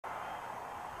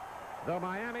The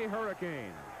Miami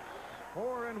Hurricanes,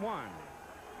 4-1.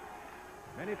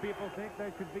 Many people think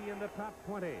they should be in the top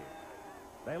 20.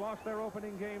 They lost their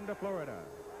opening game to Florida.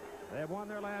 They have won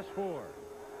their last 4.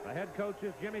 The head coach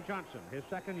is Jimmy Johnson. His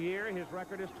second year, his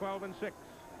record is 12-6.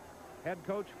 Head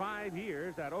coach 5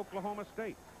 years at Oklahoma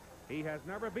State. He has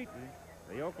never beaten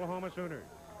the Oklahoma Sooners.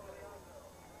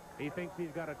 He thinks he's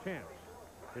got a chance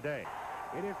today.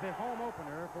 It is the home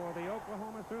opener for the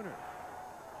Oklahoma Sooners.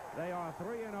 They are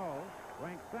 3-0,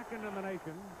 ranked second in the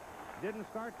nation. Didn't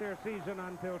start their season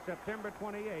until September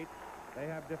 28th. They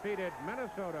have defeated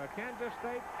Minnesota, Kansas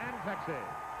State, and Texas.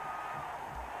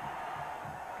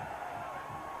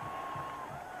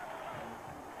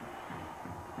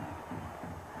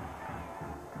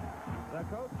 The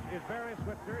coach is Barry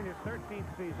Switzer, his 13th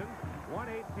season,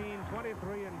 118,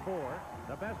 23, and 4.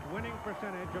 The best winning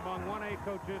percentage among 1A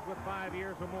coaches with 5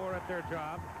 years or more at their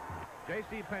job.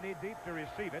 J.C. Penney deep to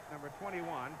receive it, number 21.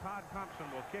 Todd Thompson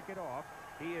will kick it off.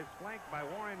 He is flanked by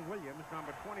Warren Williams,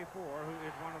 number 24, who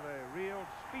is one of the real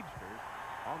speedsters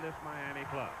on this Miami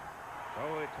club. So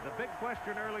it's the big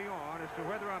question early on as to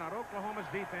whether or not Oklahoma's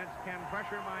defense can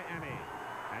pressure Miami.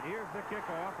 And here's the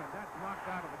kickoff, and that's knocked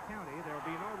out of the county. There will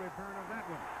be no return of that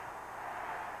one.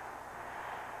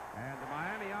 And the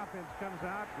Miami offense comes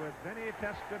out with Vinny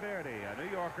Testaverde, a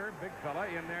New Yorker, big fella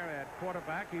in there at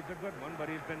quarterback. He's a good one, but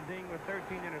he's been dinged with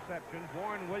 13 interceptions.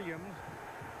 Warren Williams,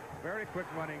 very quick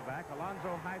running back.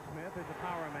 Alonzo Highsmith is a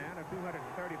power man, a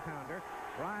 230-pounder.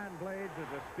 Brian Blades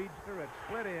is a speedster at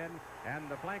split end,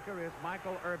 and the flanker is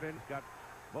Michael Irvin. He's got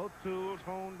both tools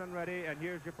honed and ready, and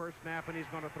here's your first snap, and he's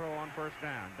going to throw on first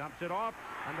down. Dumps it off,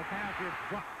 and the pass is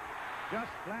dropped.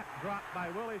 Just flat dropped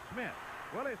by Willie Smith.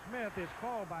 Willie Smith is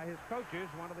called by his coaches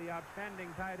one of the outstanding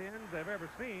tight ends they've ever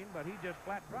seen, but he just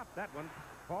flat dropped that one.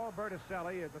 Paul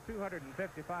Berticelli is a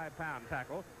 255-pound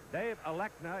tackle. Dave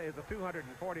Alekna is a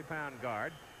 240-pound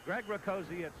guard. Greg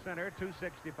Riccozzi at center,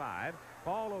 265.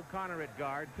 Paul O'Connor at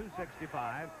guard,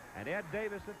 265. And Ed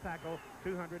Davis at tackle,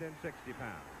 260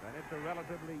 pounds. And it's a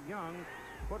relatively young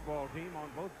football team on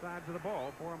both sides of the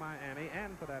ball for Miami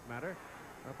and, for that matter,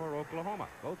 for Oklahoma.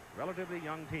 Both relatively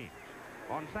young teams.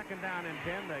 On second down and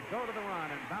 10, they go to the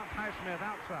run and bounce Highsmith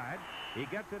outside. He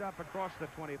gets it up across the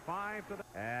 25 to the...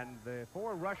 And the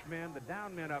 4 rush men, the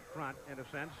down men up front, in a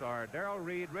sense, are Darrell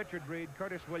Reed, Richard Reed,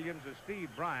 Curtis Williams, and Steve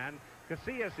Bryan.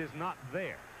 Casillas is not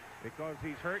there because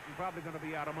he's hurt and probably going to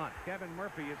be out a month. Kevin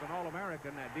Murphy is an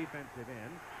All-American at defensive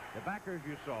end. The backers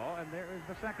you saw, and there is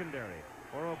the secondary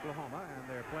for Oklahoma, and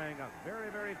they're playing up very,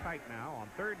 very tight now on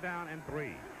third down and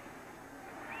 3.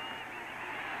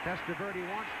 Testaverde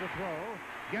wants to throw,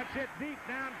 gets it deep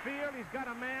downfield. He's got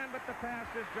a man, but the pass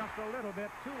is just a little bit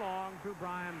too long to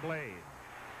Brian Blades.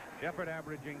 Shepard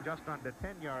averaging just under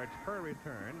 10 yards per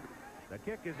return. The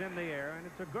kick is in the air, and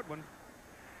it's a good one.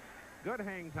 Good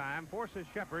hang time forces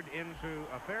Shepard into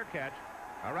a fair catch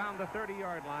around the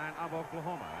 30-yard line of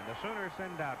Oklahoma. And the Sooners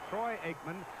send out Troy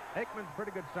Aikman. Aikman's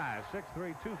pretty good size,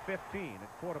 6'3", 215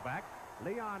 at quarterback.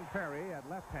 Leon Perry at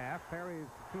left half. Perry's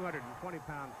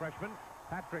 220-pound freshman.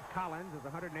 Patrick Collins is a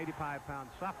 185-pound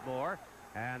sophomore,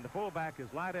 and the fullback is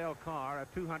Lydell Carr, a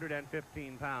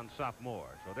 215-pound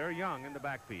sophomore. So they're young in the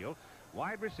backfield.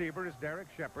 Wide receiver is Derek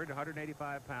Shepard,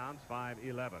 185 pounds,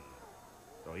 5'11".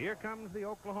 So here comes the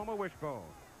Oklahoma wishbone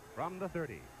from the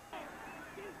 30.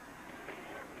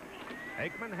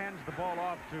 Aikman hands the ball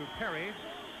off to Perry,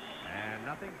 and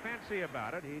nothing fancy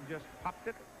about it. He just popped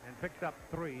it and picked up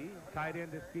 3. Tight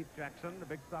end is Keith Jackson, the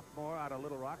big sophomore out of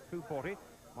Little Rock, 240.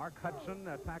 Mark Hudson,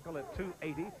 a tackle at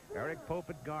 280. Eric Pope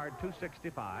at guard,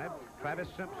 265. Travis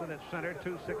Simpson at center,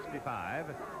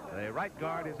 265. The right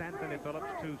guard is Anthony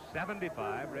Phillips,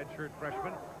 275, redshirt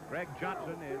freshman. Greg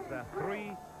Johnson is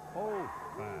 305.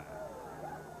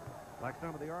 Like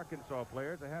some of the Arkansas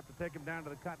players, they have to take him down to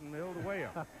the cotton mill to weigh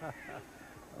him.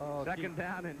 Second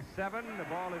down and 7. The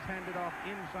ball is handed off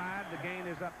inside. The gain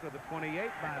is up to the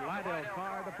 28 by Lydell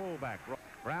Carr, the fullback.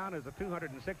 Brown is a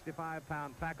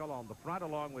 265-pound tackle on the front,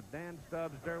 along with Dan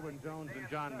Stubbs, Derwin Jones, and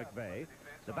John McVeigh.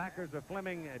 The backers are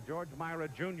Fleming George Myra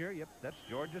Jr. Yep, that's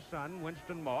George's son,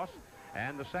 Winston Moss.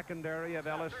 And the secondary of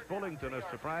Ellis Fullington, a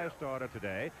surprise starter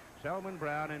today. Selman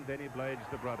Brown and Denny Blades,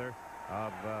 the brother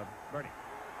of Bernie.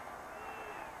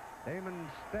 Damon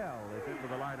Stell is into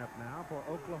the lineup now for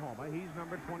Oklahoma. He's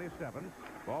number 27.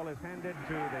 Ball is handed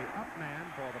to the up man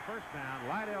for the first down.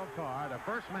 Lydell Carr, the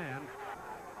first man.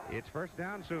 It's first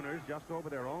down Sooners just over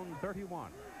their own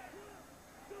 31.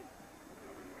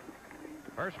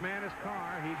 First man is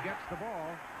Carr. He gets the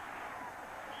ball.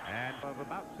 And of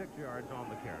about 6 yards on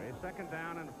the carry. Second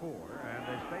down and 4. And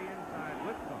they stay inside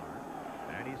with Carr.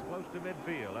 And he's close to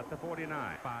midfield at the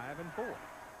 49. 5 and 4.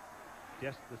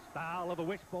 Just the style of the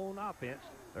wishbone offense.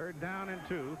 3rd down and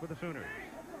 2 for the Sooners.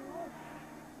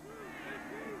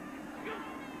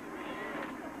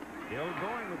 Still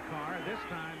going with Carr. This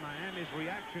time Miami's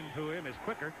reaction to him is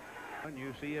quicker. And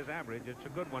you see his average. It's a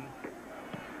good one.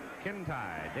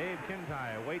 Kintai, Dave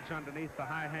Kintai waits underneath the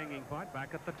high-hanging punt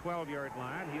back at the 12-yard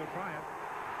line. He'll try it.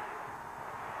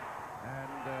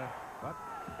 And but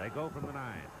they go from the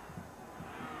 9.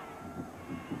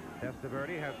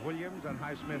 Testaverde has Williams and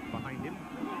Highsmith behind him.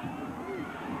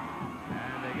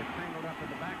 And they get tangled up in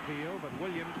the backfield, but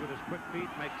Williams with his quick feet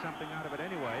makes something out of it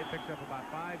anyway. Picks up about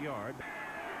 5 yards.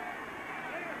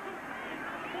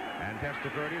 And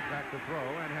Testaverde's back to throw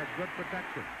and has good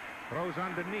protection. Throws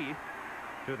underneath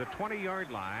to the 20-yard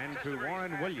line to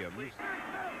Warren Williams.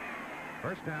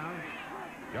 First down,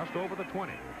 just over the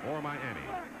 20 for Miami.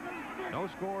 No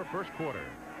score first quarter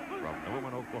from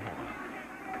Newman, Oklahoma.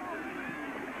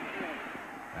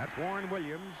 That's Warren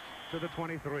Williams to the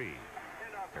 23.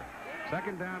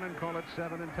 2nd down and call it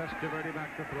 7, and Testaverde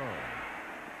back to throw.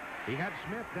 He had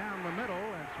Smith down the middle,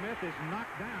 and Smith is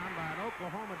knocked down by an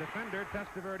Oklahoma defender.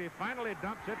 Testaverde finally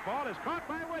dumps it. Ball is caught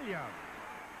by Williams.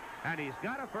 And he's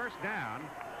got a first down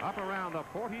up around the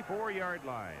 44-yard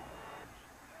line.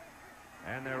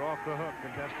 And they're off the hook,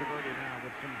 and Testaverde now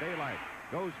with some daylight.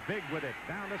 Goes big with it.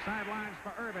 Down the sidelines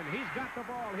for Irvin. He's got the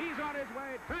ball. He's on his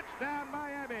way. Touchdown,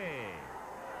 Miami.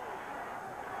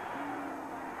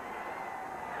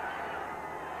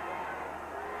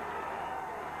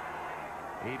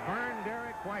 He burned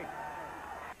Derek White.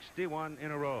 61 in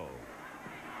a row.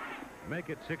 Make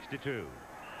it 62.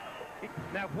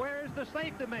 Now, where is the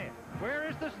safety man? Where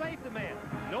is the safety man?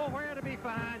 Nowhere to be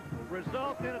found.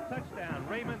 Result in a touchdown.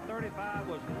 Raymond 35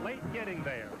 was late getting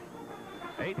there.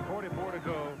 8:44 to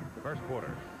go, first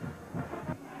quarter.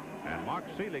 And Mark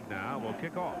Selig now will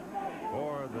kick off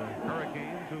for the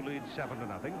Hurricanes, who lead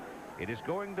 7-0. It is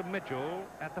going to Mitchell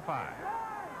at the 5.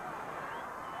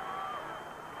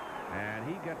 And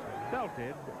he gets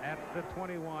belted at the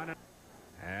 21.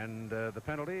 And the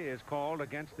penalty is called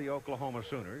against the Oklahoma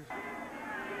Sooners.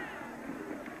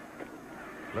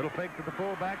 Little fake to the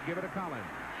fullback, give it to Collins.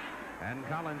 And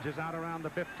Collins is out around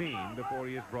the 15 before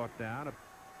he is brought down.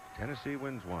 Tennessee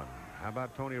wins one. How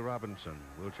about Tony Robinson?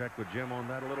 We'll check with Jim on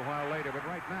that a little while later. But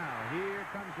right now, here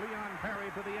comes Leon Perry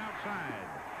to the outside.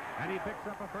 And he picks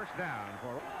up a first down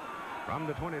from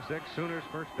the 26. Sooners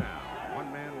first down.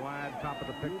 One man wide, top of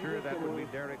the picture. That would be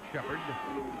Derek Shepard.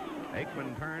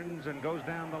 Aikman turns and goes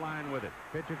down the line with it.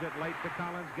 Pitches it late to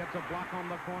Collins. Gets a block on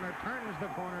the corner. Turns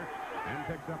the corner. And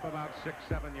picks up about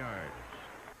 6-7 yards.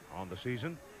 On the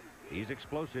season, he's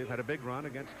explosive. Had a big run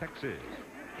against Texas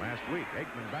last week.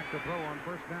 Aikman back to throw on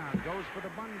first down. Goes for the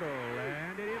bundle.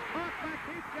 And it is caught by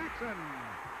Keith Jackson.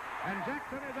 And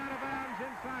Jackson is out of bounds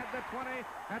inside the 20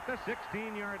 at the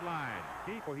 16-yard line.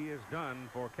 What he has done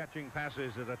for catching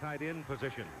passes at a tight end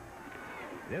position.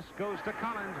 This goes to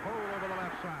Collins. Hole over the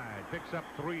left side. Picks up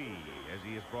 3 as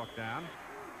he is brought down.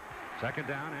 2nd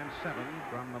down and 7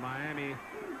 from the Miami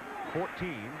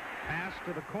 14. Pass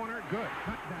to the corner. Good.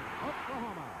 Touchdown.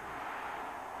 Oklahoma.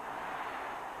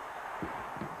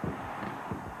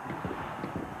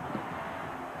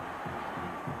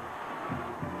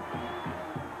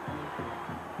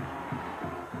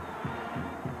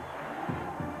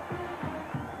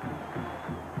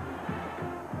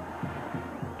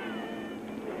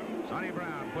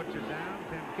 Puts it down,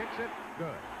 Tim kicks it,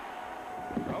 good.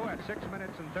 Oh, at 6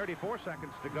 minutes and 34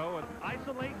 seconds to go. And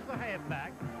isolates the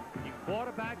halfback. The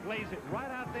quarterback lays it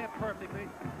right out there perfectly.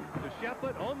 To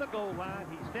Shepard on the goal line.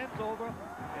 He steps over,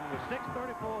 and with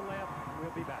 6:34 left,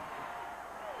 we'll be back.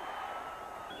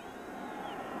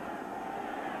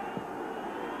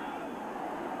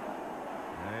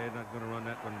 They're not going to run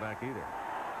that one back either.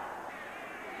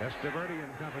 Testaverde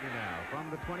and company now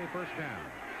from the 21st down.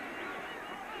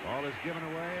 Ball is given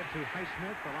away to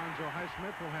Highsmith. Alonzo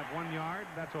Highsmith will have 1 yard.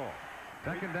 That's all.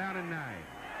 2nd down and 9.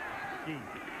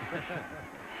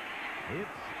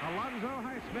 It's Alonzo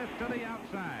Highsmith to the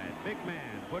outside. Big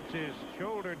man puts his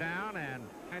shoulder down, and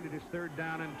it is 3rd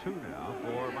down and 2 now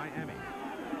for Miami.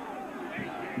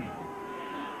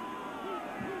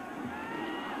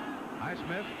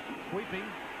 Highsmith sweeping.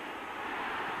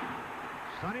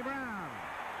 Sonny Brown.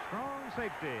 Strong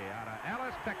safety out of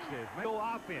Alice, Texas. Go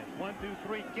offense. 1, 2,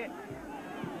 3, kick.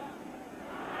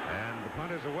 And the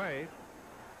punt is away.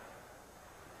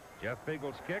 Jeff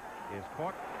Beagle's kick is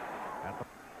caught at the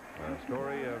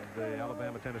story of the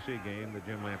Alabama-Tennessee game that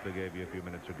Jim Lampley gave you a few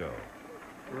minutes ago.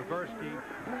 Reverse key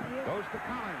goes to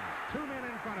Collins. 2 men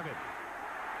in front of it.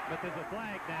 But there's a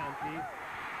flag down, Keith.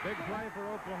 Big play for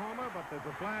Oklahoma, but there's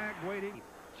a flag waiting.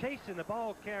 Chasing the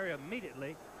ball carrier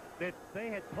immediately. that they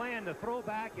had planned to throw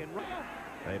back and run.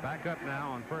 They back up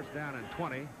now on first down and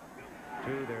 20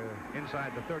 to their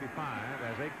inside the 35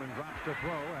 as Aikman drops to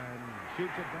throw and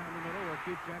shoots it down the middle where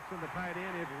Keith Jackson, the tight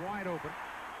end, is wide open.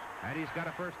 And he's got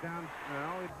a first down.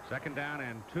 No, second down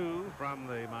and 2 from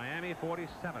the Miami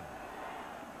 47.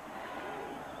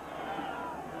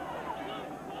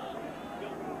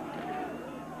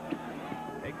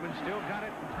 Aikman still got it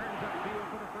and turns upfield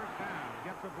for the first down.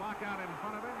 Gets a block out in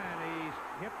front of him, and he's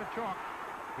hit the chalk.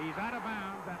 He's out of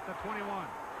bounds at the 21.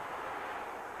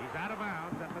 He's out of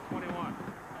bounds at the 21.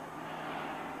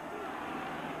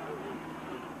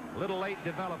 A little late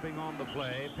developing on the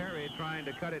play. Perry trying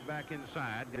to cut it back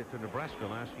inside. Get it to Nebraska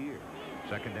last year.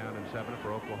 Second down and 7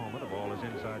 for Oklahoma. The ball is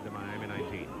inside the Miami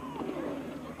 19.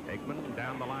 Aikman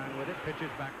down the line with it.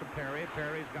 Pitches back to Perry.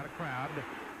 Perry's got a crowd.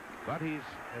 But he's,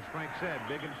 as Frank said,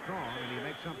 big and strong, and he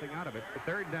makes something out of it.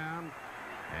 Third down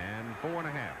and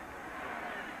 4.5.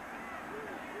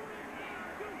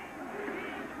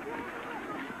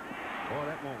 Boy,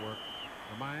 that won't work.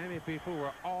 The Miami people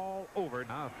were all over.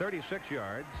 Now 36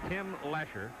 yards. Tim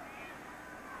Lasher.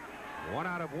 1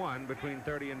 out of 1 between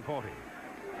 30 and 40.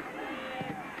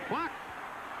 Block.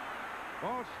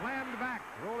 Ball slammed back,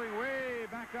 rolling way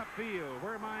back upfield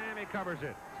where Miami covers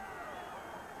it.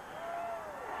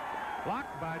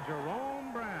 Blocked by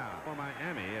Jerome Brown for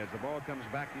Miami as the ball comes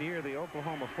back near the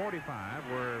Oklahoma 45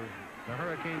 where the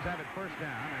Hurricanes have it first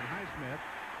down, and Highsmith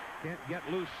can't get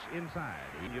loose inside.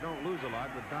 You don't lose a lot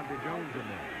with Dante Jones in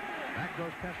there. Back goes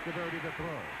Testaverde to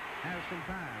throw. Has some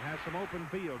time, has some open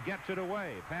field, gets it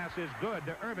away. Pass is good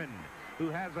to Urban, who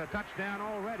has a touchdown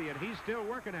already, and he's still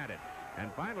working at it.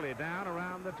 And finally down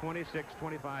around the 26,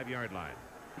 25-yard line.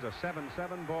 It's a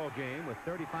 7-7 ball game with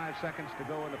 35 seconds to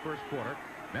go in the first quarter.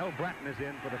 Mel Bratton is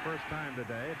in for the first time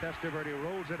today. Testaverde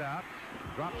rolls it out,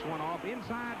 drops one off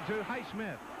inside to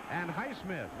Highsmith. And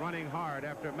Highsmith running hard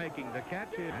after making the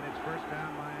catch. And it's first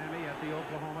down Miami at the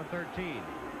Oklahoma 13.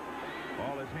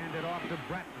 Ball is handed off to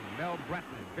Bratton. Mel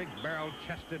Bratton, big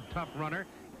barrel-chested, tough runner.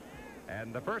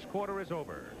 And the first quarter is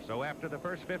over. So after the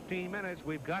first 15 minutes,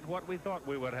 we've got what we thought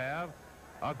we would have.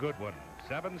 A good one.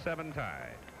 7-7 tie.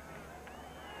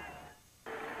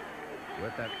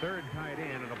 With that third tight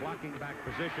end in a blocking back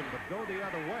position, but go the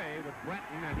other way with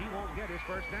Bratton, and he won't get his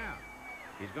first down.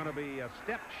 He's going to be a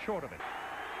step short of it.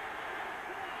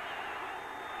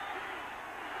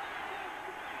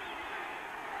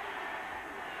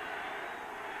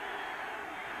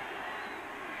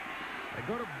 They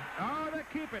go to, oh, they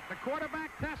keep it. The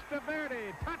quarterback,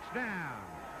 Testaverde, touchdown.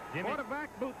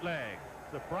 Quarterback bootleg.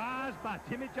 Surprised by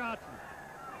Jimmy Johnson.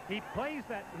 He played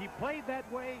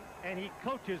that way, and he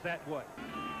coaches that way.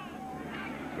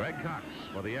 Greg Cox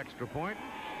for the extra point,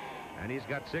 and he's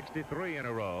got 63 in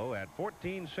a row at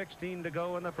 14-16 to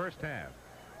go in the first half.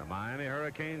 The Miami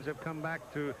Hurricanes have come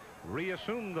back to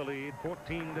reassume the lead,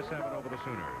 14-7 over the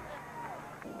Sooners.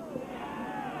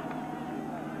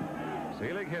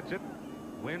 Selig hits it.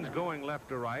 Wind's going left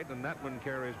to right, and that one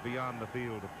carries beyond the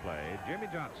field of play. Jimmy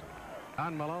Johnson.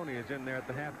 Don Maloney is in there at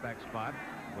the halfback spot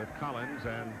with Collins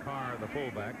and Carr, the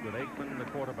fullback, with Aikman, the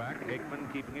quarterback. Aikman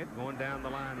keeping it, going down the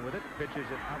line with it, pitches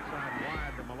it outside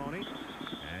wide to Maloney,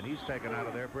 and he's taken out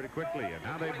of there pretty quickly. And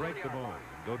now they break the ball,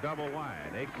 go double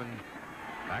wide. Aikman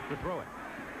back to throw it.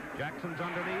 Jackson's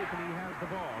underneath, and he has the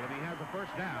ball, and he has a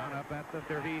first down up at the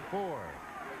 34.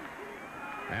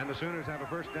 And the Sooners have a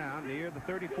first down near the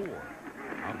 34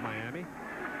 of Miami.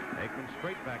 Aikman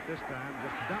straight back this time,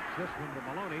 just dumps this one to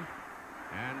Maloney.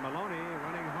 And Maloney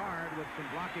running hard with some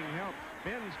blocking help.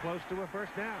 Spins close to a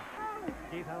first down.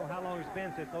 Keith, how long it's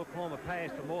been since Oklahoma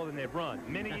passed for more than they've run?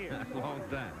 Many years. A long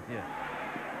time, yeah.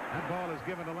 That ball is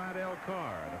given to Lydell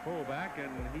Carr, the fullback, and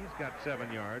he's got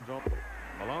 7 yards.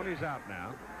 Maloney's out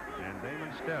now, and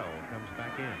Damon Stell comes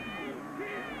back in.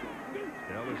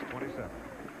 Stell is 27.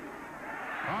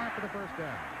 Carr for the first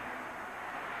down.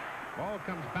 Ball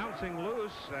comes bouncing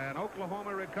loose, and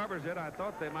Oklahoma recovers it. I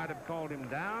thought they might have called him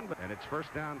down, and it's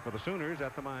first down for the Sooners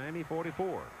at the Miami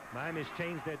 44. Miami's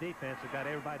changed their defense. They've got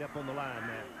everybody up on the line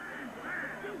now.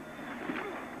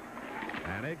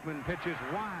 And Aikman pitches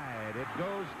wide. It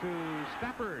goes to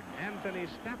Stafford, Anthony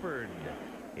Stafford,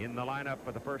 in the lineup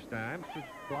for the first time.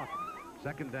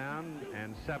 Second down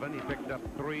and 7. He picked up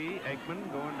 3.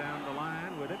 Aikman going down the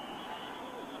line with it.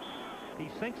 He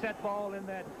sinks that ball in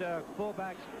that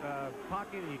fullback's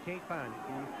pocket, and you can't find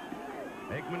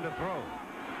it. Aikman to throw.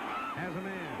 Has a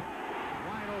man.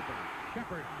 Wide open.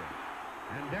 Shepard.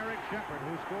 And Derek Shepard,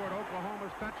 who scored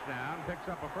Oklahoma's touchdown, picks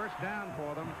up a first down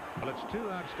for them. Well, it's 2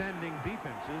 outstanding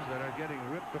defenses that are getting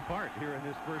ripped apart here in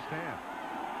this first half.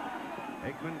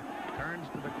 Aikman Turns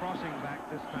to the crossing back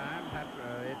this time.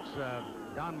 It's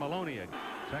Don Maloney.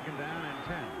 Second down and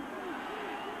 10.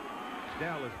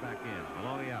 Stell is back in.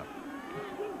 Maloney out.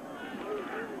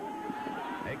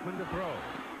 Aikman to throw.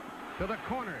 To the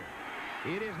corner.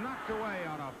 It is knocked away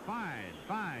on a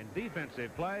fine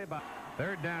defensive play by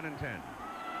third down and 10.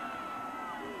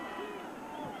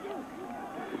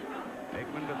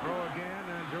 Aikman to throw again,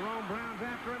 and Jerome Brown's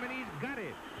after him, and he's got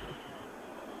it.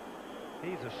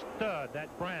 He's a stud,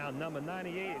 that Brown, number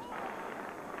 98.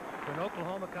 When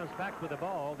Oklahoma comes back with the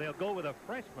ball, they'll go with a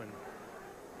freshman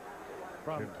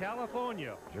from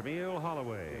California. Jameel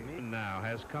Holloway now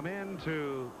has come in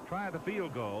to try the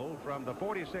field goal from the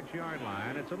 46-yard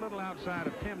line. It's a little outside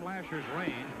of Tim Lasher's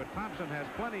range, but Thompson has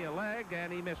plenty of leg,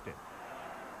 and he missed it.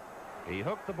 He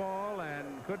hooked the ball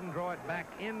and couldn't draw it back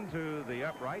into the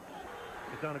uprights.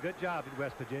 He's done a good job in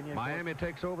West Virginia. Miami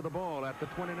takes over the ball at the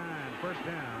 29, first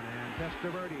down, and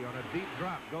Testaverde on a deep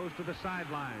drop goes to the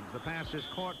sidelines. The pass is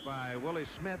caught by Willie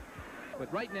Smith.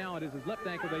 But right now it is his left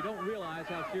ankle. They don't realize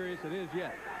how serious it is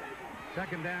yet.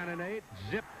 Second down and 8,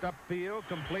 zipped upfield,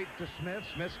 complete to Smith.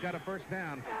 Smith's got a first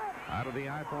down out of the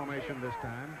I formation this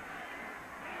time.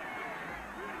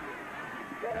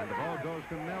 And the ball goes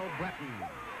to Mel Breton.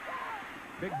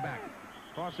 Big back.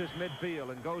 Crosses midfield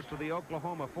and goes to the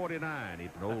Oklahoma 49. An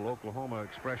old Oklahoma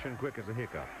expression, quick as a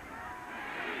hiccup.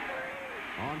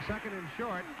 On second and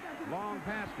short, long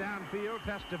pass downfield.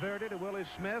 Testaverde to Willie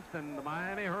Smith, and the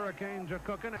Miami Hurricanes are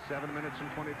cooking. 7 minutes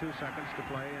and 22 seconds to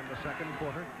play in the second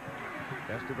quarter.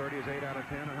 Testaverde is 8 out of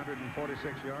 10,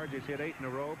 146 yards. He's hit 8 in a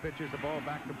row, pitches the ball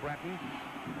back to Breton,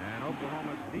 and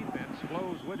Oklahoma's defense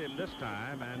flows with him this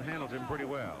time and handles him pretty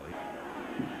well.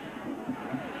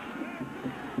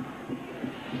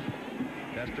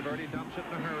 Testaverde dumps it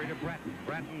in a hurry to Breton.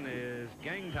 Breton is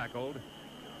gang tackled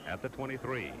at the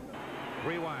 23.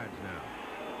 3 wides now,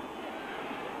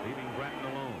 leaving Breton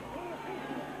alone.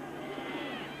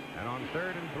 And on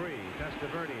third and 3,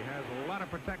 Testaverde has a lot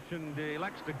of protection. He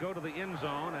elects to go to the end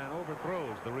zone and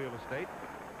overthrows the real estate.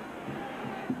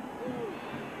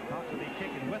 Possibly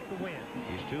kicking with the wind.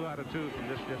 He's 2 out of 2 from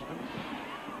this distance.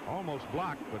 Almost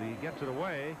blocked, but he gets it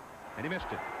away, and he missed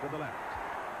it to the left.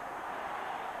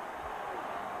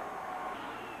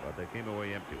 But they came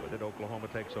away empty with it. Oklahoma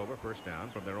takes over, first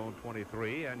down from their own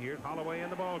 23, and here's Holloway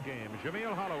in the ball game.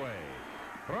 Jameel Holloway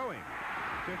throwing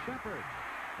to Shepard,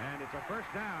 and it's a first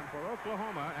down for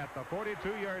Oklahoma at the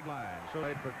 42-yard line. So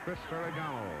they for Chris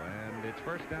Ferragamo, and it's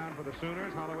first down for the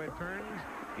Sooners. Holloway turns,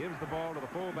 gives the ball to the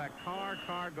fullback Carr.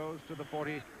 Carr goes to the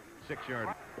 46-yard.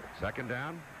 Second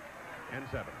down and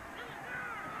 7.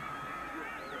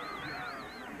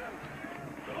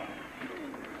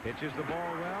 Pitches the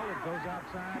ball well. It goes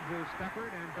outside to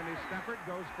Stafford. Anthony Stafford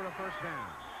goes for a first down.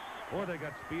 Boy, they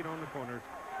got speed on the corners.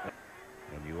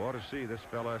 And you ought to see this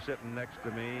fella sitting next to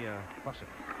me fussing.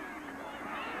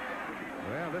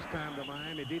 Well, this time the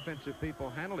Miami defensive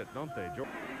people handle it, don't they, George?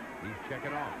 He's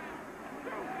checking off.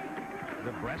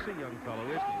 The Bressie young fellow,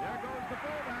 isn't he? There goes the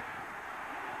fullback.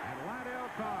 And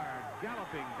Lydell Carr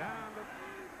galloping down the...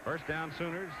 First down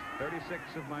Sooners, 36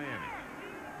 of Miami.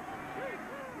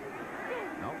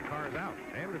 No, Carr's out.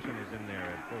 Anderson is in there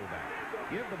at fullback.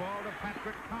 Give the ball to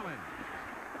Patrick Collins.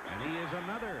 And he is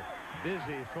another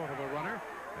busy sort of a runner.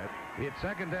 It's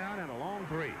second down and a long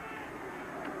 3.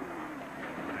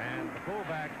 And the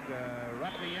fullback,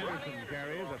 Rodney Anderson,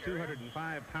 carries a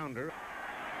 205-pounder.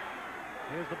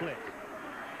 Here's the blitz.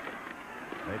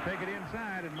 They take it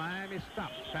inside, and Miami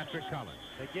stops Patrick Collins.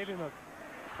 They give him a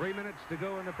 3 minutes to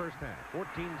go in the first half.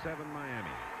 14-7 Miami.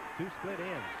 2 split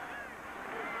ends.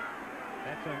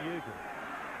 That's unusual.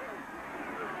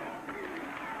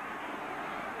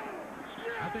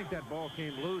 I think that ball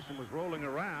came loose and was rolling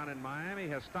around, and Miami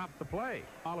has stopped the play.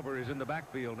 Oliver is in the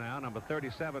backfield now, number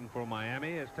 37 for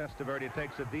Miami, as Testaverde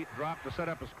takes a deep drop to set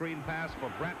up a screen pass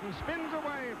for Breton. Spins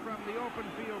away from the open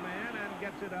field man and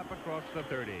gets it up across the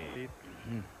 30.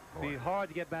 Be hard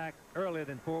to get back earlier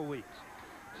than 4 weeks.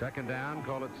 Second down,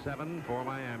 call it 7 for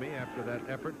Miami after that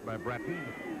effort by Breton.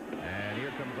 And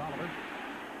here comes Oliver.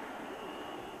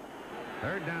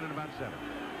 Third down and about 7.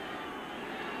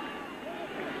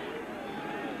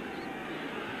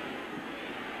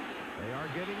 They are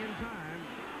getting in time,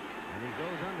 and he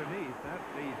goes underneath. That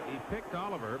he picked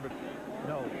Oliver, but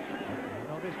no,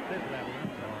 this level. I'm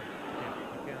sorry.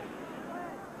 Yeah.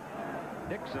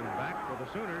 Dixon back for the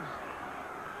Sooners.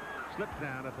 Slips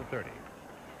down at the 30.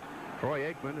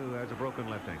 Troy Aikman, who has a broken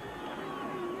left ankle.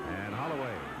 And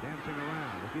Holloway dancing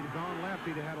around. If he'd have gone left,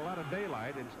 he'd have had a lot of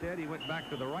daylight. Instead, he went back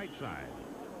to the right side.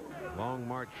 Long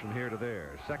march from here to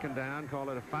there. Second down, call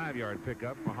it a 5-yard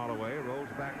pickup for Holloway. Rolls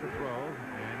back to throw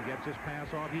and gets his pass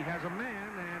off. He has a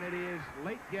man, and it is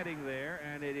late getting there,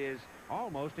 and it is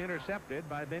almost intercepted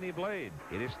by Benny Blade.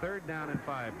 It is 3rd down and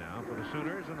 5 now for the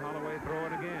Sooners, and Holloway throw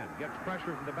it again. Gets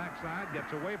pressure from the backside,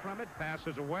 gets away from it,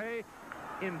 passes away,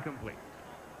 incomplete.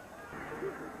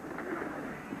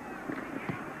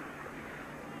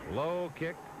 Low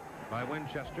kick by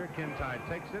Winchester. Kintyre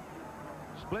takes it,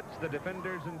 splits the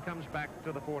defenders, and comes back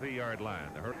to the 40-yard line.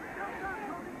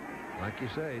 Like you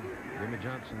say, Jimmy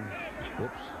Johnson,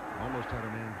 whoops, almost had a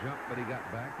man jump, but he got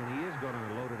back, and he is going to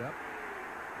load it up.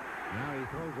 Now he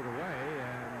throws it away,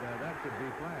 and that could be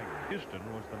flagged. Houston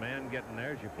was the man getting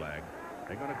theirs, you flag.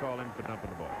 They're going to call him for dumping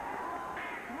the ball.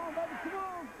 Come on, baby, come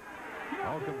on.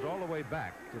 Ball comes all the way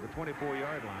back to the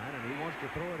 24-yard line, and he wants to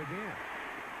throw it again.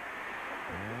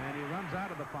 And he runs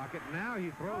out of the pocket. Now he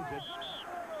throws it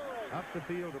up the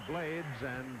field to Blades,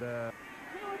 and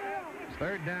it's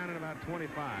 3rd down and about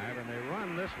 25, and they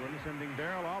run this one, sending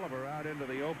Darrell Oliver out into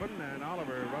the open, and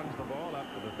Oliver runs the ball up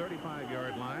to the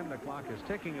 35-yard line. The clock is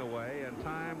ticking away, and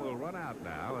time will run out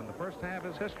now, and the first half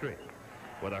is history,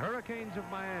 with the Hurricanes of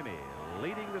Miami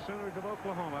leading the Sooners of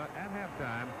Oklahoma at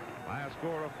halftime by a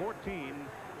score of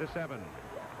 14-7.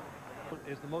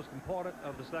 Is the most important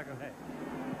of the second half.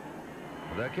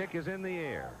 The kick is in the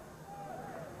air.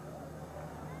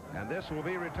 And this will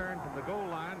be returned from the goal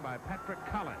line by Patrick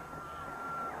Collins.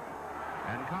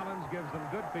 And Collins gives them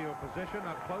good field position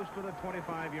up close to the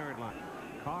 25-yard line.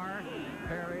 Carr,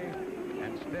 Perry,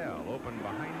 and Stell open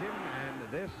behind him.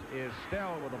 And this is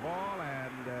Stell with the ball,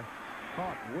 and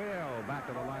caught well back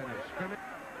of the line of scrimmage.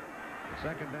 The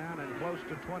 2nd down and close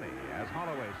to 20 as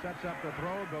Holloway sets up the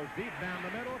throw, goes deep down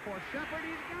the middle for Shepard.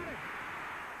 He's got it.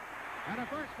 And a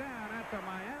first down at the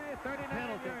Miami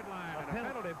 39-yard line. And a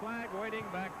penalty flag waiting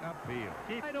back upfield.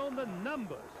 Keep right on the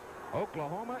numbers.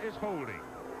 Oklahoma is holding.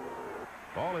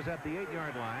 Ball is at the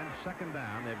 8-yard line. 2nd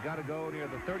down. They've got to go near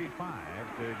the 35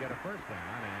 to get a first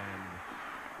down.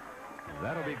 And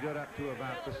that'll be good up to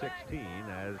about the 16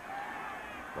 as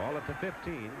ball at the 15.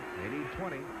 They need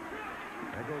 20.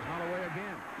 There goes Holloway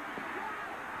again.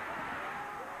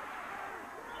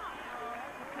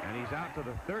 And he's out to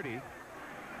the 30.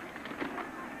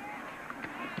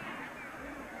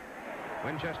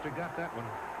 Winchester got that one.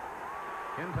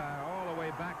 Kintyre all the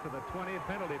way back to the 20.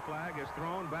 Penalty flag is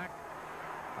thrown back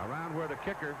around where the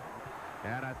kicker,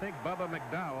 and I think Bubba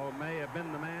McDowell may have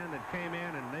been the man that came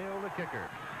in and nailed the kicker.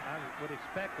 I would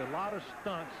expect a lot of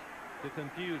stunts to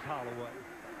confuse Holloway.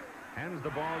 Hands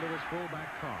the ball to his fullback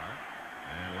Carr,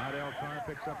 and Lydell Carr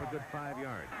picks up a good 5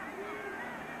 yards.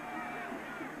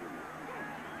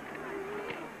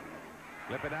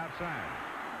 Flip it outside.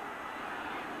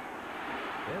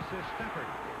 This is Stafford.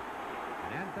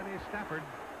 And Anthony Stafford.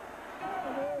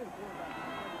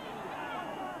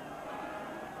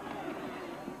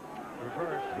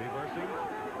 Reversing.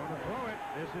 Going to throw it.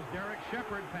 This is Derek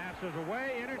Shepard. Passes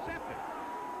away. Intercepted.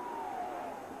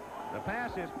 The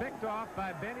pass is picked off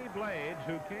by Benny Blades,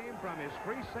 who came from his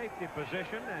free safety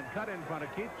position and cut in front of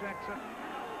Keith Jackson.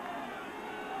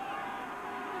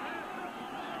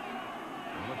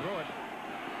 Going to throw it.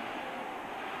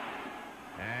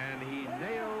 And he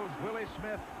nails Willie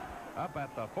Smith up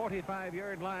at the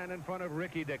 45-yard line in front of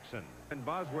Ricky Dixon. And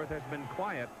Bosworth has been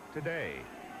quiet today.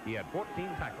 He had 14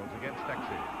 tackles against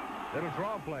Texas. Little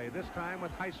draw play this time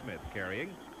with Highsmith carrying.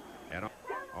 And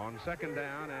on 2nd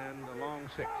down and a long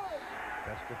 6.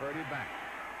 Testaverde back.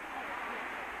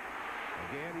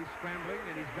 Again, he's scrambling,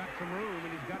 and he's got some room,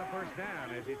 and he's got a first down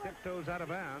as he tiptoes out of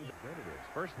bounds. There it is.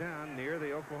 First down near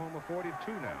the Oklahoma 42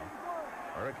 now.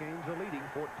 Hurricanes are leading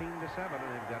 14-7, and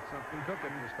they've got something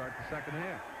cooking to start the second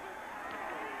half.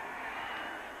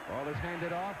 Ball is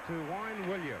handed off to Warren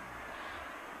Williams,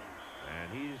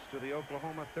 and he's to the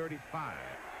Oklahoma 35.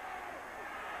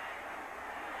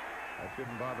 That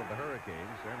shouldn't bother the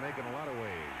Hurricanes. They're making a lot of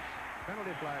waves.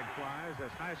 Penalty flag flies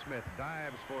as Highsmith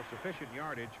dives for sufficient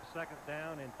yardage. 2nd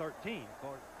down and 13.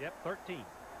 Yep, 13.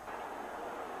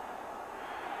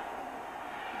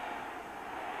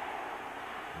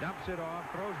 Dumps it off,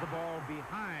 throws the ball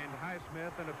behind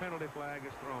Highsmith, and a penalty flag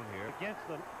is thrown here. Against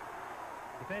the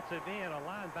defensive end, a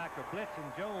linebacker blitzing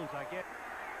Jones, I guess.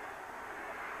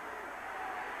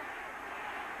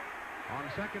 On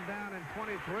 2nd down and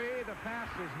 23, the pass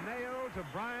is nailed to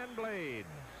Brian Blades.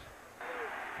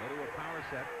 Go to a power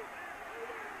set.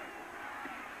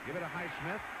 Give it to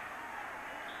Highsmith.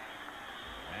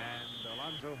 And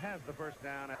Alonso has the first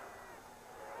down.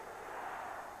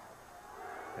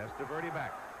 Testaverde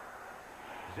back.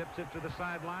 Zips it to the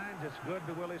sidelines. It's good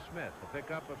to Willie Smith. A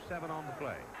pickup of 7 on the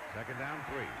play. 2nd down,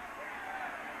 3.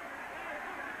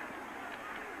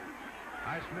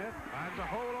 Highsmith finds a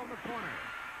hole on the corner.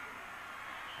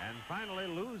 and finally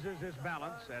loses his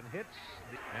balance and hits.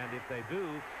 And if they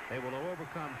do, they will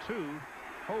overcome 2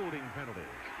 holding penalties.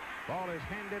 Ball is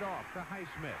handed off to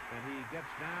Highsmith, and he gets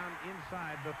down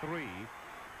inside the 3.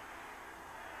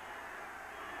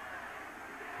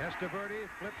 Testaverde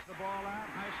flips the ball out.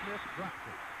 Highsmith drops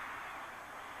it.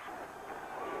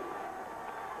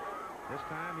 This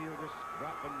time he'll just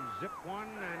drop and zip one,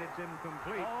 and it's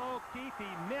incomplete. Oh, Keith, he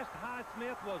missed.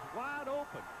 Highsmith was wide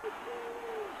open. This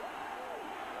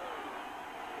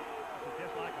is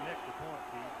just like an extra point,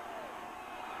 Keith.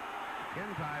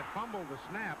 Kintai fumbled the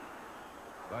snap,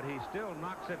 but he still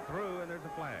knocks it through, and there's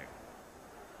a flag.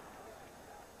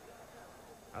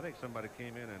 I think somebody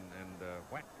came in and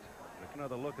whacked. There's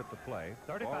another look at the play.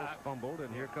 35. Ball's fumbled,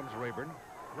 and here comes Rayburn.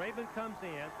 Rayburn comes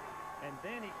in, and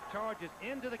then he charges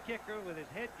into the kicker with his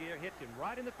headgear, hits him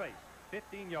right in the face.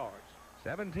 15 yards.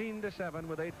 17-7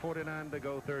 with 8:49 to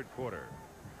go, third quarter.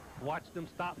 Watched them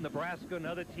stop Nebraska and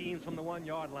other teams from the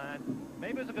 1-yard line.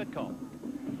 Maybe it's a good call.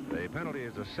 The penalty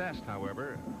is assessed,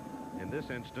 however, in this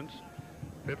instance,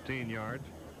 15 yards.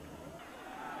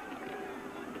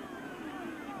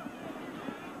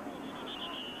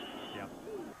 Yep.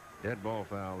 Dead ball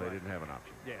foul. They didn't have an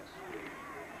option. Yes.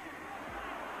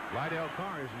 Lydell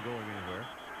Carr isn't going anywhere.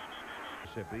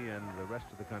 Mississippi and the rest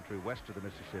of the country west of the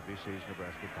Mississippi sees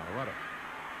Nebraska, Colorado.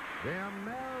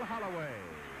 Mel Holloway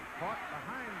caught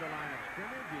behind the line of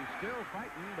scrimmage. He's still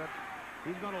fighting, but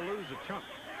he's going to lose a chunk.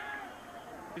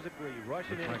 Physically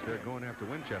rushing in. Looks like they're going after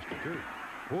Winchester, too.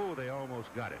 Oh, they almost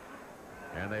got it.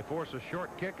 And they force a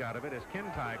short kick out of it as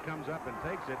Kintai comes up and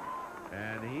takes it.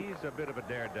 And he's a bit of a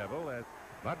daredevil.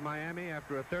 But Miami,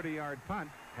 after a 30-yard punt,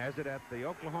 has it at the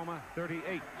Oklahoma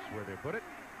 38, where they put it.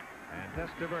 And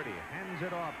Testaverde hands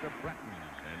it off to Bratton.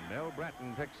 And Mel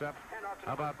Bratton picks up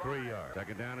about 3 yards.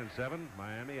 Second down and 7.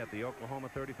 Miami at the Oklahoma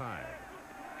 35.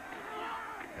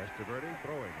 Testaverde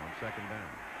throwing on second down.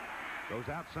 Goes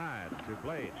outside to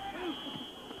Blades.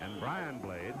 And Brian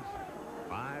Blades,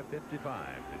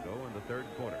 5:55 to go in the third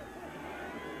quarter.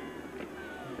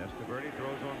 Testaverde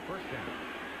throws on first down.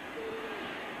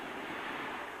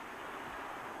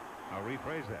 I'll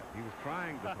rephrase that. He was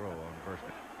trying to throw on first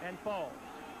down. And falls.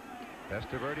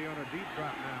 Testaverde on a deep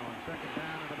drop now on second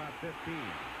down at about 15.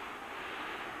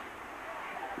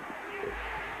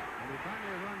 And he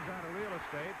finally runs out of real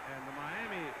estate, and the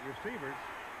Miami receivers,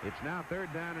 it's now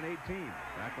third down and 18.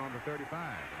 Back on the 35,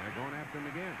 and they're going after him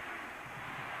again.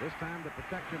 This time the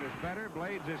protection is better.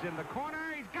 Blades is in the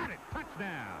corner. He's got it.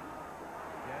 Touchdown.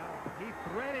 Yeah, he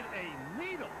threaded a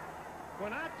needle.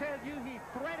 When I tell you he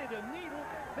threaded a needle,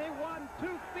 they won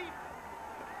 2 feet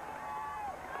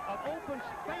of open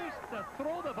space to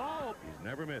throw the ball. He's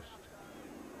never missed.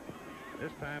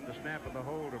 This time the snap and the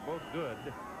hold are both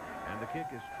good, and the kick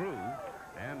is true.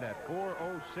 And at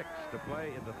 4:06 to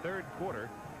play in the third quarter,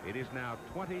 it is now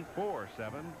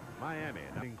 24-7 Miami.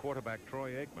 Quarterback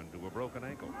Troy Aikman to a broken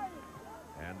ankle.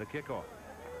 And the kickoff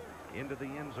into the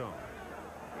end zone.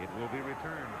 It will be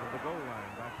returned from the goal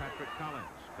line by Patrick Collins.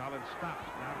 Collins stops,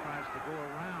 now tries to go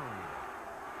around.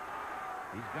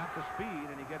 He's got the speed,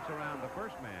 and he gets around the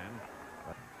first man.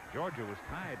 But Georgia was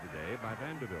tied today by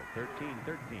Vanderbilt,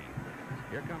 13-13.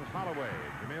 Here comes Holloway.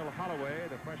 Jamil Holloway,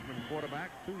 the freshman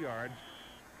quarterback, 2 yards.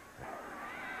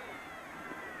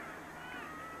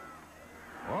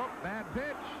 Oh, bad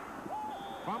pitch.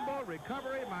 Fumble,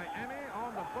 recovery. Miami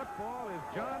on the football is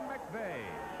John McVeigh.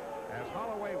 As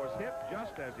Holloway was hit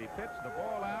just as he pitched the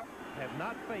ball out. Have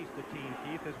not faced a team,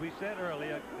 Keith, as we said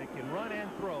earlier, that can run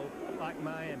and throw like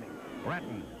Miami.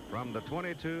 Bratton from the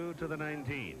 22 to the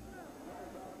 19.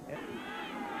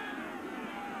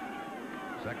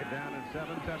 Second down and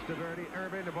 7. Testaverde.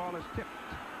 Irving. The ball is tipped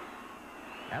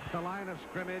at the line of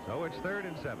scrimmage. So it's 3rd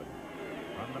and 7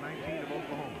 from the 19 of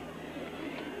Oklahoma.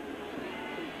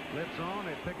 Blitz on.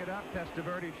 They pick it up.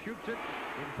 Testaverde shoots it.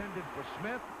 Intended for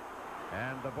Smith.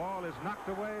 And the ball is knocked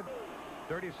away.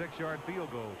 36-yard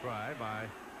field goal try by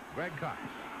Greg Cox.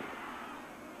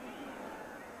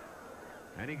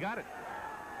 And he got it.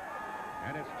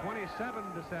 And it's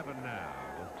 27-7 now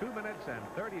with 2 minutes and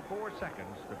 34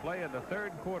 seconds to play in the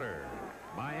third quarter.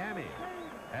 Miami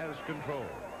has control.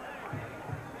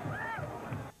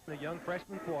 The young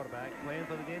freshman quarterback playing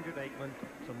for the injured Aikman,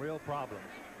 some real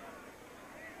problems.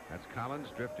 That's Collins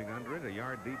drifting under it, a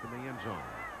yard deep in the end zone.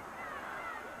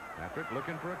 Patrick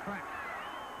looking for a crack,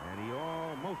 and he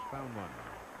almost found one.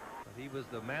 He was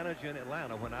the manager in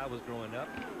Atlanta when I was growing up.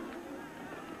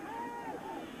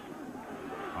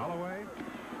 Holloway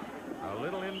a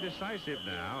little indecisive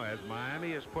now as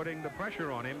Miami is putting the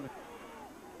pressure on him.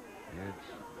 It's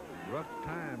rough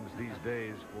times these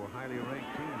days for highly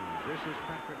ranked teams. This is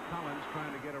Patrick Collins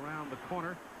trying to get around the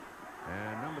corner,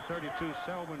 And number 32,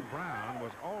 Selwyn Brown,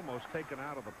 was almost taken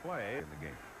out of the play in the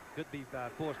game. Could be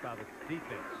forced by the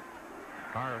defense.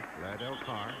 Liddell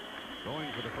Carr,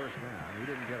 going for the first down. He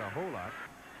didn't get a whole lot.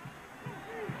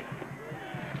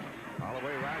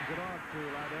 Holloway rides it off to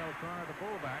Liddell Carr, the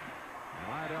fullback.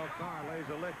 And Liddell Carr lays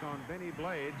a lick on Benny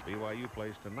Blades. BYU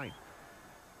plays tonight.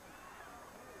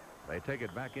 They take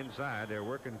it back inside. They're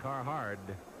working Carr hard.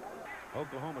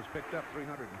 Oklahoma's picked up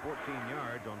 314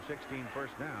 yards on 16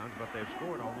 first downs, but they've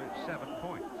scored only 7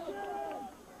 points.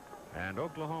 And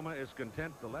Oklahoma is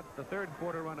content to let the third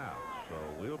quarter run out. So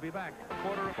we'll be back.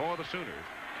 Quarter for the Sooners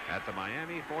at the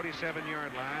Miami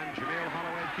 47-yard line. Jamil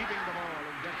Holloway keeping the ball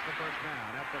and gets the first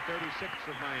down at the 36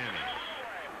 of Miami.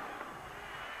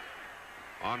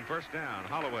 On first down,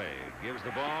 Holloway gives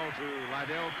the ball to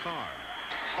Liddell Carr.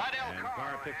 And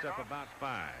Carr picks up about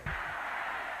 5.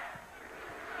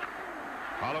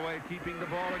 Holloway keeping the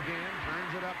ball again,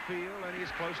 turns it upfield, and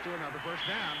he's close to another first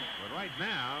down. But right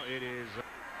now, it is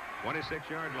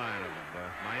 26-yard line of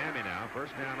Miami now.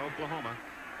 First down, Oklahoma.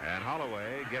 And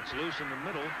Holloway gets loose in the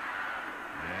middle,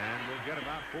 and will get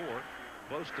about 4,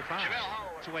 close to 5.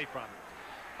 It's away from him.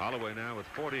 Holloway now with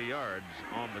 40 yards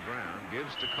on the ground,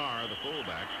 gives to Carr, the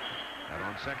fullback, and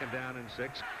on second down and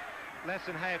 6. Less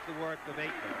than half the work of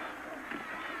Aikman.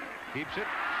 Keeps it,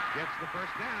 gets the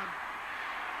first down.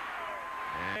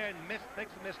 And takes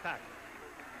a missed tackle.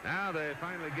 Now they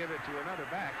finally give it to another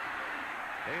back,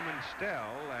 Damon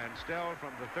Stell, and Stell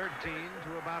from the 13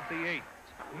 to about the 8.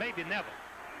 Maybe Neville.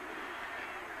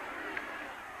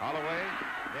 Holloway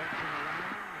dancing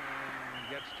around and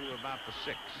gets to about the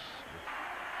 6.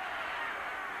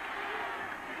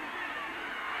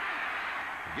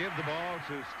 Give the ball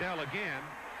to Stell again.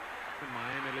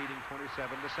 Miami leading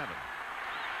 27-7.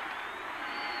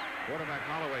 Quarterback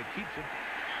Holloway keeps it,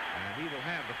 and he will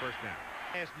have the first down.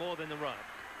 Has more than the run.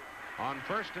 On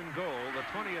first and goal, the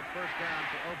 20th first down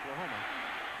for Oklahoma.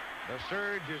 The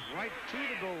surge is right to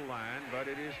the goal line, but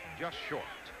it is just short.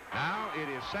 Now it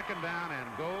is second down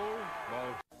and goal.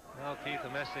 Ball. Well, Keith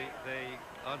and Messi, they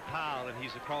unpiled, and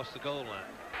he's across the goal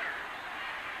line.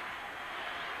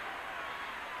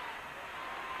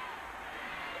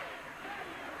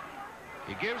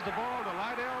 He gives the ball to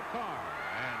Liddell Carr,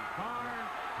 and Carr,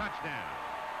 touchdown.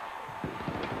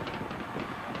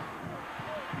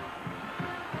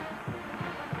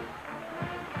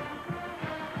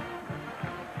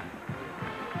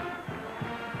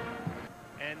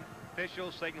 And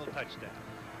official signal touchdown.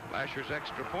 Lasher's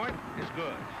extra point is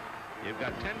good. You've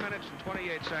got 10 minutes and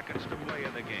 28 seconds to play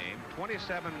in the game,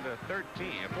 27 to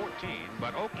 14,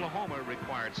 but Oklahoma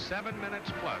required 7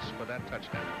 minutes plus for that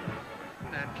touchdown.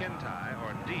 And Kintai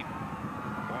are deep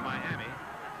for Miami,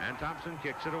 and Thompson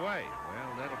kicks it away.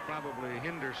 Well, that'll probably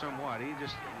hinder somewhat. He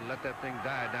just let that thing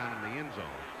die down in the end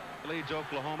zone. Leads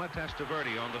Oklahoma.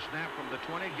 Testaverde on the snap from the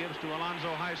 20 gives to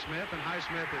Alonzo Highsmith, and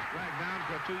Highsmith is dragged down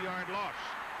for a 2-yard loss.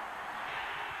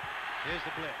 Here's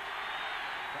the blitz.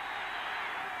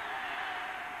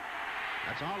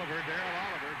 That's Oliver. Darrell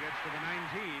Oliver gets to the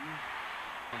 19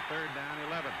 on third down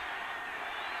 11.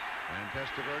 And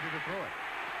Testaverde to throw it.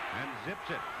 And zips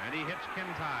it, and he hits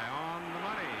Kintai on the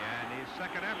money, and his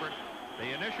second effort,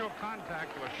 the initial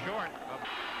contact was short of.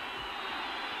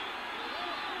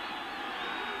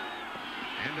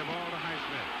 End of ball to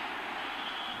Highsmith,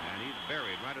 and he's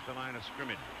buried right at the line of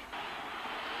scrimmage.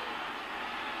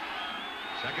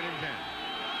 Second and 10.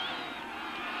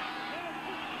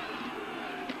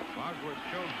 Bosworth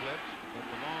showed blitz, but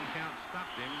the long count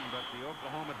stopped him, but the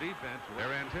Oklahoma defense,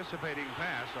 they're anticipating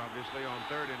pass, obviously, on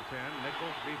third and 10.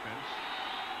 Nichols defense.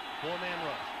 4-man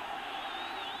rush.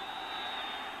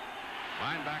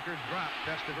 Linebackers drop.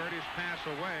 Testaverde's pass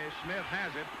away. Smith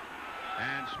has it,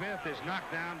 and Smith is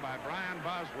knocked down by Brian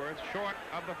Bosworth, short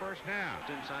of the first down. It's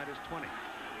inside his 20.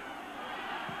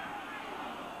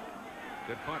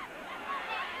 Good punt.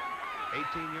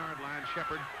 18-yard line,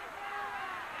 Shepard.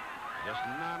 Just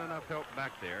not enough help back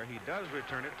there. He does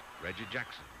return it. Reggie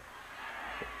Jackson.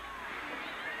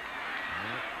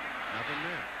 Nothing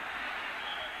there.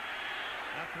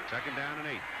 Second down and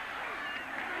 8.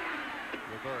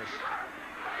 Reverse.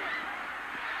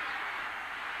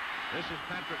 This is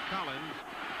Patrick Collins.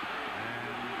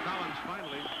 And Collins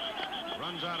finally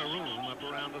runs out of room up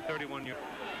around the 31-yard.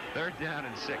 Third down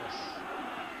and 6.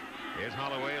 Here's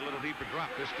Holloway, a little deeper drop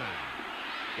this time.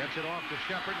 Gets it off to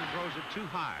Shepard and throws it too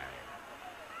high.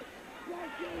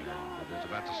 There's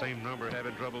about the same number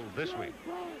having trouble this week.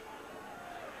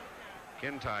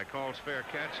 Kintai calls fair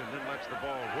catch and then lets the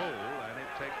ball roll, and it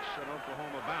takes an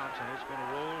Oklahoma bounce, and it's going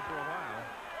to roll for a while.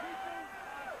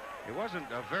 It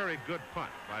wasn't a very good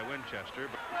punt by Winchester,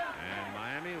 and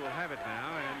Miami will have it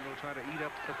now and will try to eat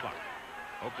up the clock.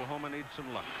 Oklahoma needs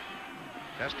some luck.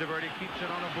 Testaverde keeps it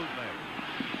on a bootleg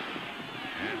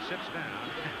and sits down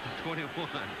at 21.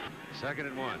 2nd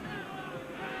and 1.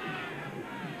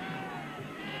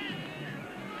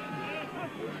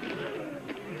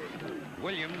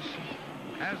 Williams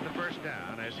has the first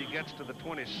down as he gets to the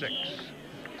 26.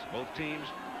 Both teams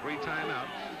 3 timeouts.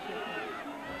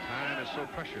 Time is so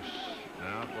precious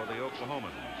now for the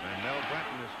Oklahomans. And Mel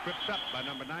Bratton is tripped up by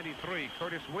number 93,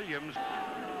 Curtis Williams.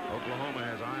 Oklahoma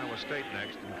has Iowa State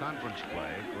next in conference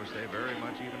play. Of course, they very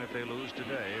much, even if they lose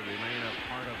today, remain a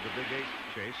part of the Big 8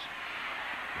 chase.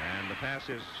 And the pass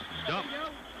is dumped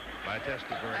by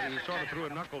Testaverde. He sort of threw a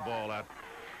knuckleball out.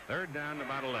 3rd down to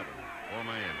about 11 for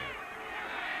Miami.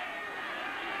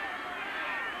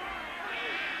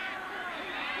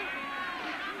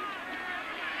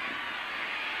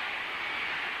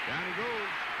 Down he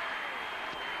goes.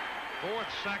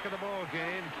 4th sack of the ball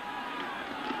game.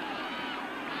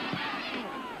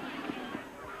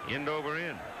 End over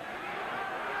end.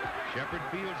 Shepard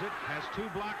fields it, has 2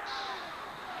 blocks.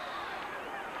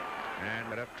 And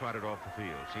but up trotted off the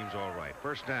field. Seems all right.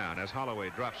 1st down as Holloway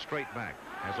drops straight back.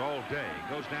 Has all day.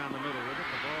 Goes down the middle with it.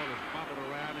 The ball is bobbled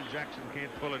around and Jackson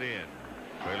can't pull it in.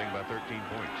 Trailing by 13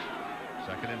 points.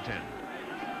 2nd and 10.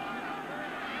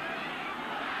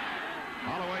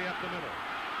 Holloway up the middle.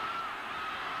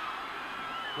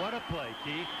 What a play,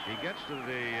 Keith. He gets to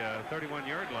the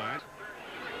 31-yard line.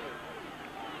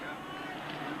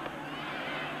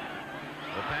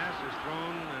 The pass is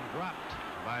thrown and dropped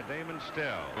by Damon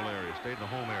Stell. Area stayed in the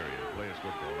home area to play his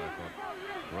football. I thought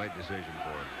the right decision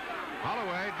for him.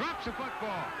 Holloway drops the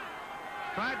football.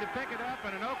 Tried to pick it up,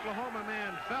 and an Oklahoma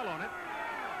man fell on it.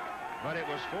 But it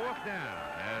was 4th down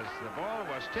as the ball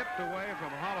was tipped away from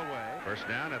Holloway. 1st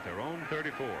down at their own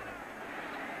 34.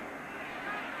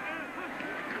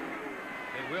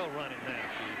 They will run it now,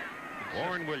 Keith.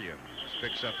 Warren Williams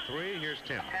picks up 3. Here's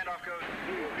Tim.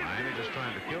 Miami just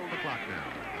trying to kill the clock now.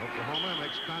 Oklahoma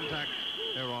makes contact.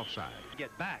 They're offside.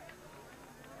 Get back.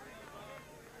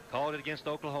 Called it against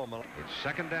Oklahoma. It's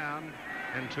 2nd down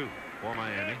and 2 for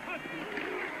Miami.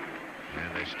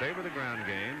 And they stay with the ground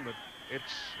game, but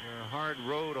it's a hard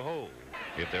row to hold.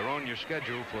 If they're on your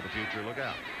schedule for the future, look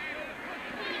out.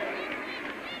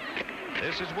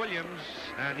 This is Williams,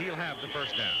 and he'll have the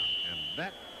 1st down. And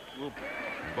that will be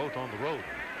both on the road.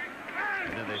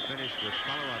 And then they finish with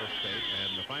Colorado State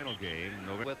and the final game.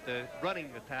 With the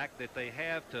running attack that they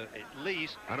have to at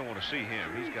least. I don't want to see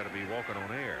him. He's got to be walking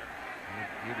on air.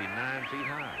 He'll be 9 feet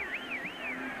high.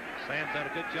 Sam's done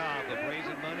a good job of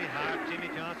raising money. Hired Jimmy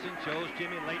Johnson. Chose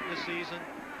Jimmy late in the season.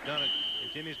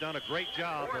 Jimmy's done a great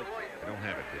job. They don't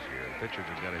have it this year. The pitcher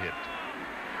just got a hit.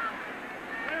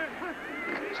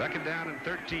 2nd down and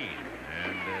 13.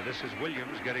 And this is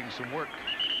Williams getting some work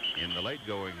in the late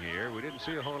going here. We didn't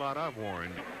see a whole lot of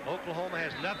Warren. Oklahoma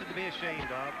has nothing to be ashamed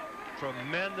of.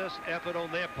 Tremendous effort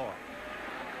on their part.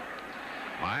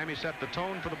 Miami set the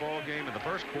tone for the ball game in the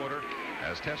 1st quarter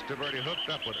as Testaverde hooked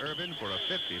up with Irvin for a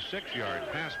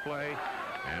 56-yard pass play.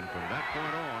 And from that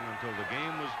point on until the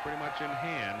game was pretty much in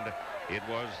hand, it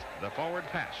was the forward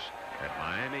pass that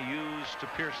Miami used to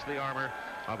pierce the armor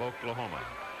of Oklahoma.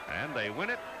 And they win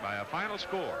it by a final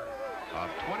score of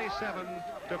 27-14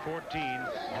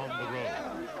 on the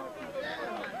road.